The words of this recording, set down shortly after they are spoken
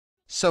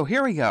So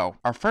here we go,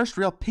 our first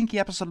real Pinkie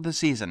episode of the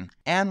season,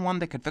 and one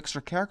that could fix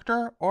her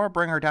character or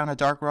bring her down a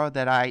dark road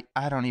that I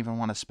don't even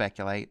want to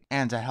speculate.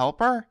 And to help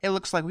her, it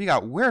looks like we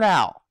got Weird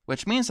Al,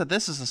 which means that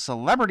this is a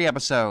celebrity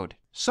episode.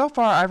 So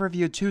far, I've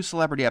reviewed 2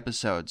 celebrity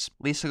episodes,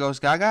 Lisa Goes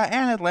Gaga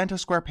and Atlanta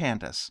Square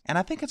Pandas, and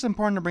I think it's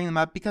important to bring them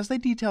up because they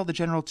detail the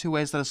general 2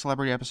 ways that a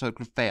celebrity episode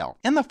could fail.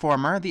 In the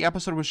former, the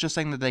episode was just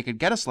saying that they could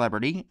get a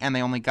celebrity, and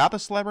they only got the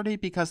celebrity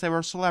because they were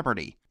a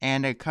celebrity,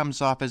 and it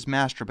comes off as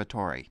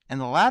masturbatory. In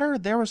the latter,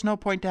 there was no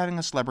point to having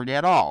a celebrity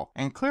at all,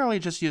 and clearly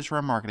just used for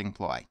a marketing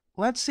ploy.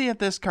 Let's see if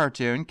this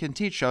cartoon can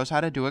teach shows how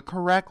to do it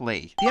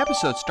correctly. The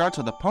episode starts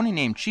with a pony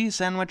named Cheese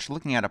Sandwich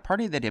looking at a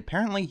party that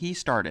apparently he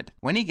started,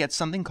 when he gets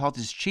something called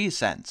his cheese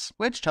sense,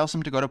 which tells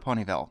him to go to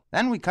Ponyville.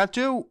 Then we cut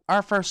to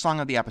our first song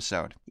of the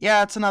episode.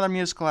 Yeah, it's another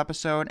musical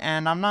episode,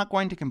 and I'm not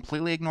going to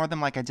completely ignore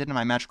them like I did in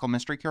my Magical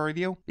Mystery Cure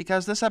review,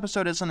 because this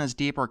episode isn't as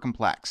deep or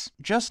complex.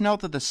 Just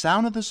note that the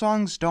sound of the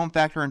songs don't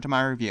factor into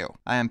my review.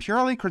 I am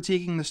purely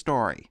critiquing the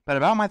story, but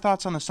about my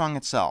thoughts on the song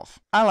itself.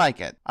 I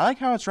like it. I like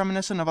how it's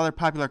reminiscent of other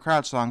popular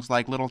crowd songs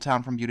like Little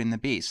Town from Beauty and the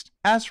Beast.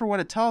 As for what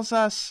it tells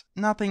us,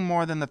 nothing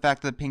more than the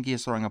fact that Pinkie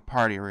is throwing a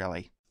party,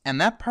 really. And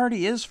that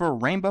party is for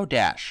Rainbow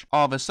Dash.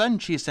 All of a sudden,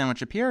 Cheese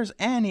Sandwich appears,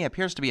 and he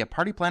appears to be a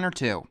party planner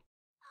too.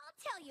 I'll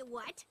tell you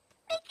what,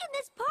 making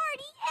this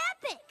party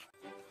epic!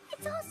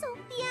 It's also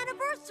the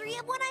anniversary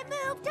of when I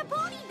moved to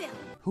Ponyville.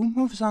 Who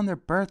moves on their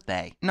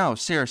birthday? No,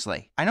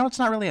 seriously. I know it's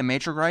not really a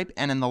major gripe,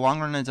 and in the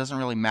long run it doesn't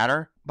really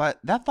matter, but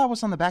that thought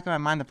was on the back of my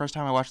mind the first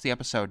time I watched the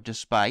episode,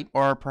 despite,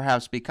 or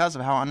perhaps because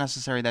of how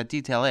unnecessary that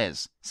detail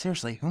is.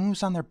 Seriously, who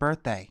moves on their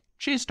birthday?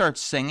 She starts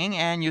singing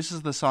and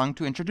uses the song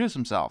to introduce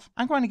himself.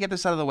 I'm going to get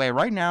this out of the way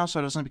right now so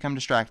it doesn't become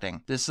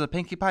distracting. This is a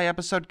Pinkie Pie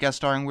episode guest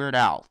starring Weird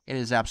Al. It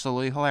is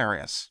absolutely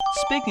hilarious.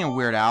 Speaking of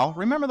Weird Al,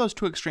 remember those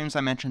 2 extremes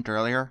I mentioned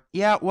earlier?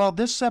 Yeah, well,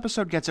 this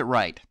episode gets it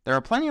right. There are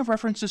plenty of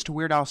references to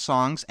Weird Al's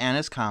songs and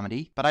his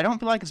comedy, but I don't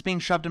feel like it's being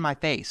shoved in my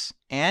face.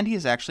 And he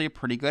is actually a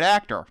pretty good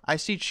actor. I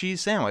see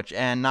Cheese Sandwich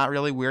and not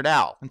really Weird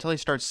Al until he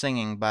starts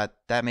singing, but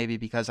that may be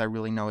because I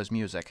really know his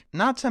music.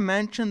 Not to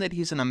mention that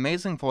he's an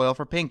amazing foil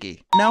for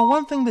Pinkie. Now,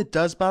 one thing that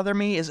does bother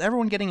me is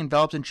everyone getting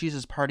enveloped in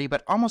Cheese's party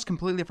but almost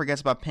completely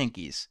forgets about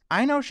Pinkie's.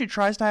 I know she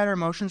tries to hide her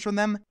emotions from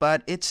them,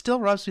 but it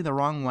still rubs me the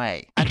wrong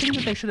way. I think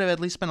that they should have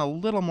at least been a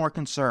little more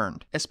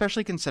concerned,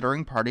 especially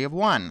considering Party of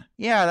One.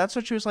 Yeah, that's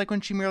what she was like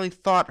when she merely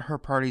thought her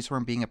parties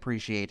weren't being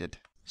appreciated.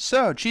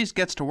 So, Cheese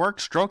gets to work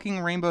stroking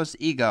Rainbow's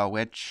ego,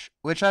 which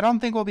I don't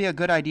think will be a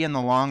good idea in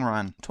the long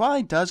run.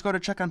 Twilight does go to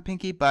check on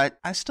Pinkie, but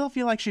I still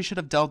feel like she should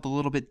have delved a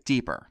little bit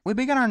deeper. We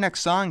begin our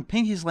next song,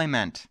 Pinkie's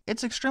Lament.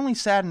 It's extremely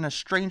sad in a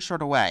strange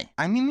sort of way.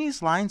 I mean,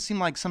 these lines seem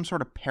like some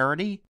sort of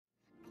parody.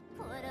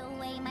 Put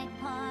away my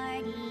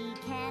party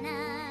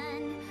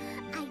cannon.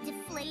 I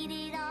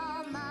deflated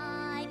all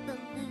my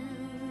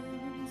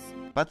balloons.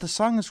 But the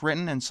song is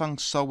written and sung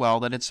so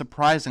well that it's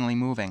surprisingly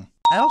moving.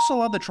 I also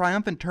love the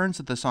triumphant turns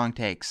that the song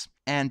takes,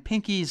 and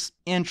Pinkie's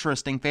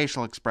interesting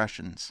facial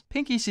expressions.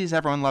 Pinkie sees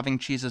everyone loving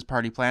Cheese's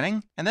party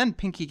planning, and then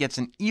Pinkie gets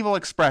an evil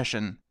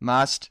expression.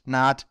 Must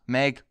not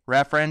make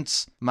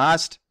reference.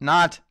 Must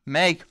not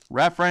make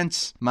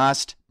reference.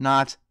 Must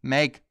not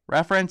make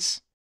reference.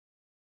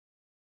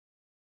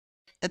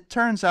 It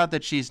turns out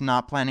that she's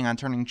not planning on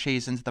turning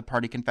Cheese into the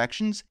party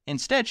confections.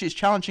 Instead, she's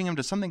challenging him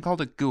to something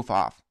called a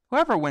goof-off.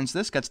 Whoever wins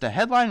this gets to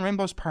headline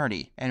Rainbow's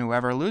party, and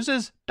whoever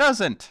loses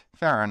doesn't.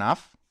 Fair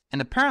enough.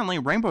 And apparently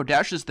Rainbow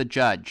Dash is the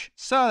judge.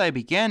 So they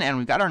begin, and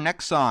we got our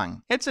next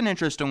song. It's an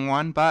interesting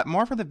one, but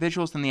more for the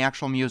visuals than the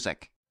actual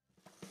music.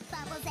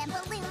 Bubbles and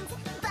balloons,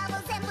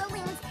 bubbles and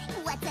balloons.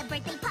 What's a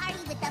birthday party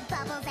with the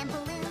bubbles and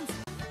balloons?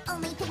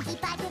 Only Pinkie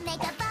Pie can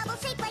make a bubble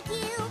shape like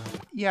you.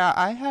 Yeah,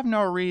 I have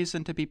no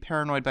reason to be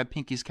paranoid by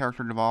Pinkie's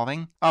character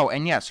devolving. Oh,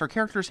 and yes, her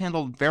character's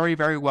handled very,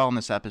 very well in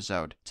this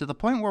episode, to the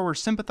point where we're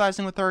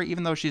sympathizing with her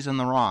even though she's in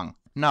the wrong.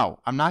 No,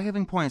 I'm not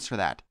giving points for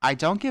that. I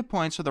don't give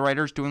points for the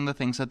writers doing the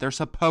things that they're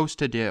supposed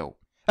to do.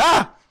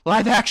 Ah!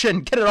 Live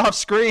action! Get it off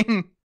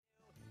screen!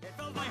 It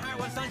fills my heart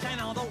with sunshine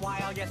all the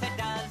while, yes it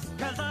does.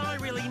 Cause all I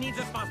really need is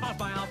a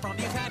smile from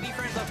these happy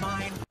friends of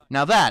mine.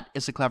 Now that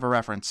is a clever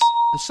reference.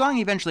 The song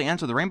eventually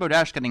ends with Rainbow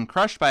Dash getting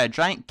crushed by a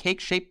giant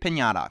cake-shaped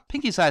piñata.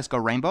 Pinkie's eyes go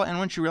rainbow, and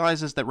when she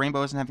realizes that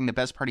Rainbow isn't having the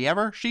best party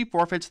ever, she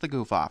forfeits the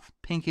goof-off.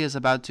 Pinkie is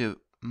about to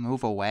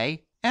move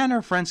away, and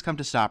her friends come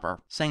to stop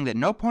her, saying that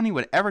no pony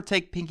would ever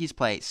take Pinkie's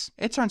place.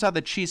 It turns out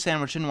that Cheese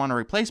Sandwich didn't want to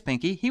replace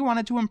Pinkie, he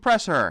wanted to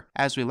impress her,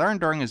 as we learned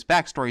during his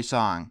backstory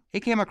song.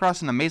 He came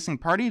across an amazing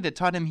party that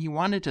taught him he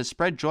wanted to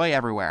spread joy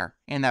everywhere,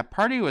 and that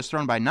party was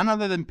thrown by none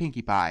other than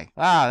Pinkie Pie.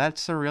 Wow,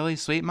 that's a really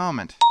sweet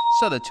moment.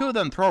 So the 2 of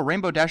them throw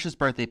Rainbow Dash's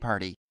birthday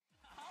party.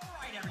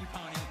 Alright every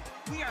pony,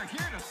 we are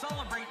here to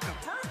celebrate the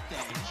birthday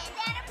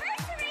And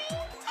anniversary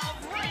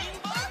of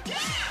Rainbow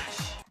Dash!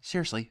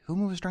 Seriously, who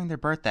moves during their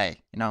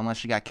birthday? You know, unless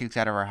she got kicked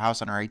out of her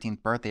house on her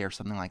 18th birthday or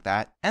something like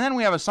that. And then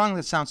we have a song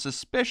that sounds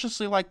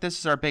suspiciously like This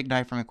Is Our Big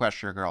Night from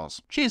Equestria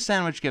Girls. Cheese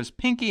Sandwich gives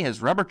Pinkie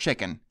his rubber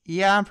chicken.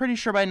 Yeah, I'm pretty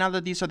sure by now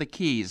that these are the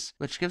keys,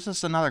 which gives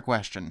us another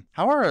question.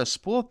 How are a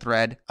spool of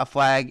thread, a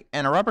flag,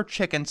 and a rubber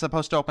chicken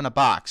supposed to open a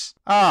box?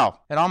 Oh,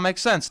 it all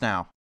makes sense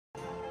now.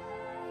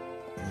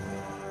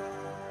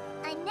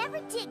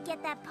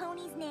 get that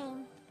pony's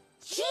name.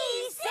 Cheese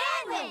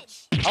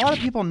Sandwich! A lot of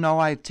people know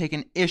I've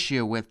taken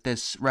issue with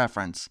this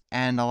reference,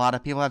 and a lot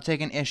of people have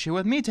taken issue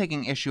with me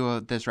taking issue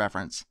with this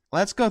reference.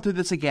 Let's go through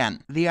this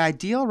again. The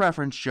ideal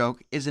reference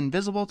joke is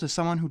invisible to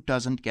someone who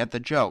doesn't get the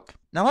joke.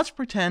 Now let's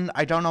pretend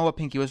I don't know what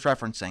Pinkie was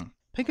referencing.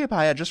 Pinkie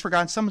Pie had just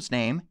forgotten someone's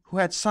name, who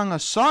had sung a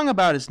song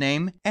about his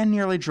name, and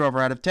nearly drove her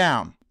out of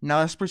town. Now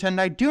let's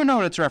pretend I do know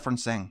what it's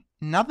referencing.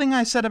 Nothing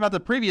I said about the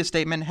previous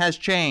statement has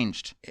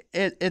changed.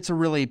 It's a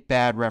really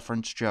bad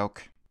reference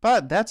joke.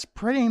 But that's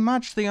pretty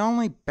much the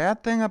only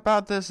bad thing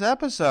about this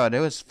episode. It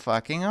was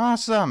fucking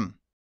awesome.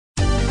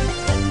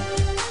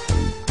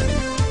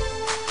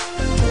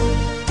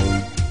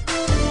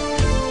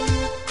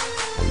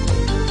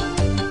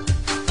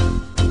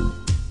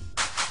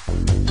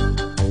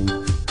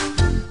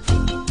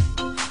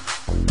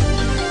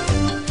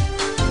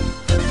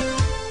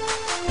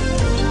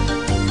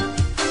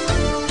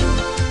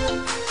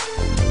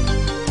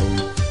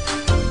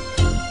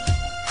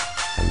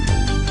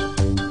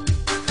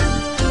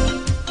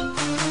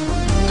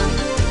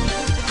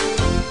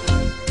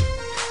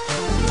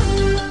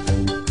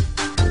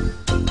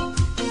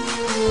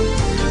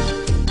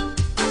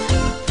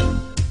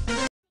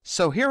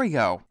 So here we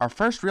go, our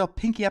first real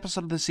Pinkie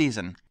episode of the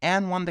season,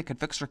 and one that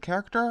could fix her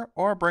character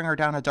or bring her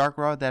down a dark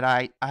road that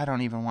I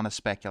don't even want to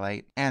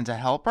speculate. And to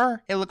help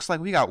her, it looks like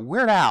we got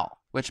Weird Al,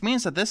 which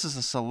means that this is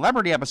a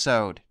celebrity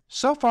episode.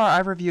 So far,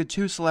 I've reviewed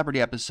 2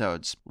 celebrity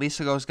episodes,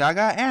 Lisa Goes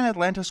Gaga and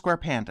Atlanta Square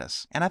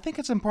Pandas, and I think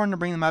it's important to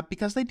bring them up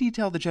because they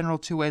detail the general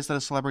 2 ways that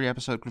a celebrity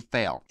episode could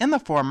fail. In the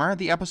former,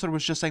 the episode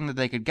was just saying that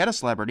they could get a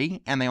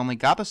celebrity, and they only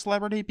got the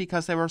celebrity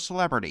because they were a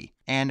celebrity,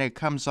 and it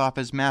comes off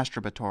as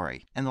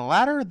masturbatory. In the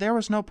latter, there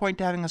was no point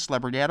to having a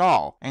celebrity at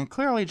all, and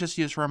clearly just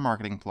used for a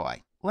marketing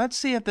ploy. Let's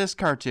see if this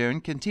cartoon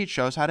can teach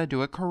shows how to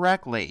do it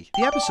correctly.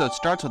 The episode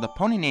starts with a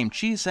pony named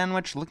Cheese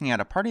Sandwich looking at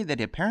a party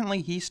that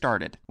apparently he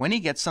started, when he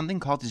gets something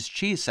called his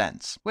cheese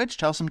sense, which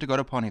tells him to go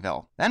to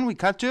Ponyville. Then we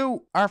cut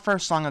to our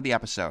first song of the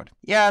episode.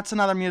 Yeah, it's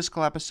another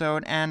musical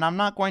episode, and I'm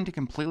not going to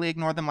completely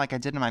ignore them like I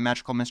did in my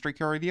Magical Mystery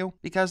Cure review,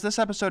 because this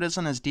episode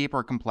isn't as deep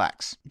or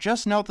complex.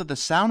 Just note that the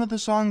sound of the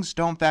songs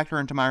don't factor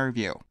into my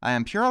review. I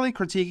am purely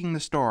critiquing the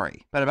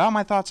story, but about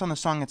my thoughts on the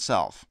song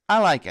itself. I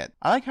like it.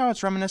 I like how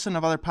it's reminiscent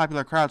of other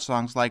popular crowd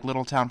songs like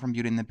Little Town from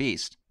Beauty and the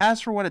Beast.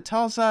 As for what it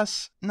tells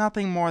us,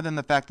 nothing more than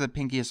the fact that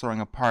Pinkie is throwing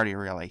a party,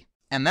 really.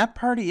 And that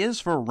party is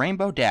for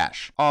Rainbow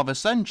Dash. All of a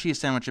sudden, Cheese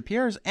Sandwich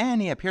appears,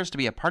 and he appears to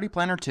be a party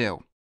planner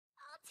too.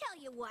 I'll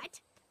tell you what,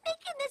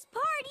 making this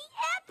party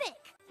epic!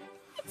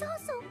 It's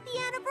also the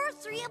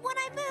anniversary of when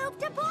I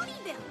moved to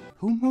Ponyville.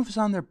 Who moves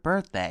on their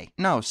birthday?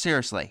 No,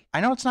 seriously. I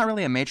know it's not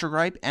really a major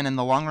gripe, and in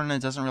the long run it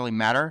doesn't really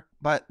matter,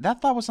 but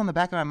that thought was on the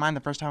back of my mind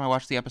the first time I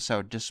watched the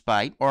episode,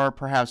 despite, or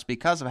perhaps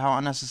because of how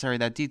unnecessary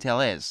that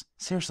detail is.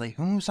 Seriously,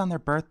 who moves on their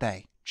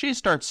birthday? Cheese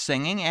starts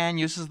singing and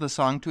uses the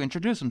song to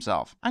introduce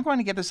himself. I'm going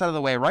to get this out of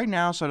the way right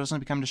now so it doesn't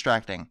become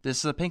distracting. This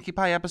is a Pinkie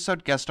Pie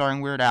episode guest starring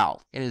Weird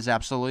Al. It is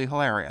absolutely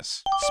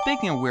hilarious.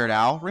 Speaking of Weird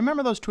Al,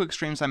 remember those 2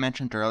 extremes I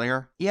mentioned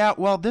earlier? Yeah,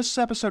 well, this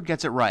episode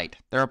gets it right.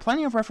 There are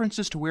plenty of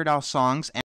references to Weird Al songs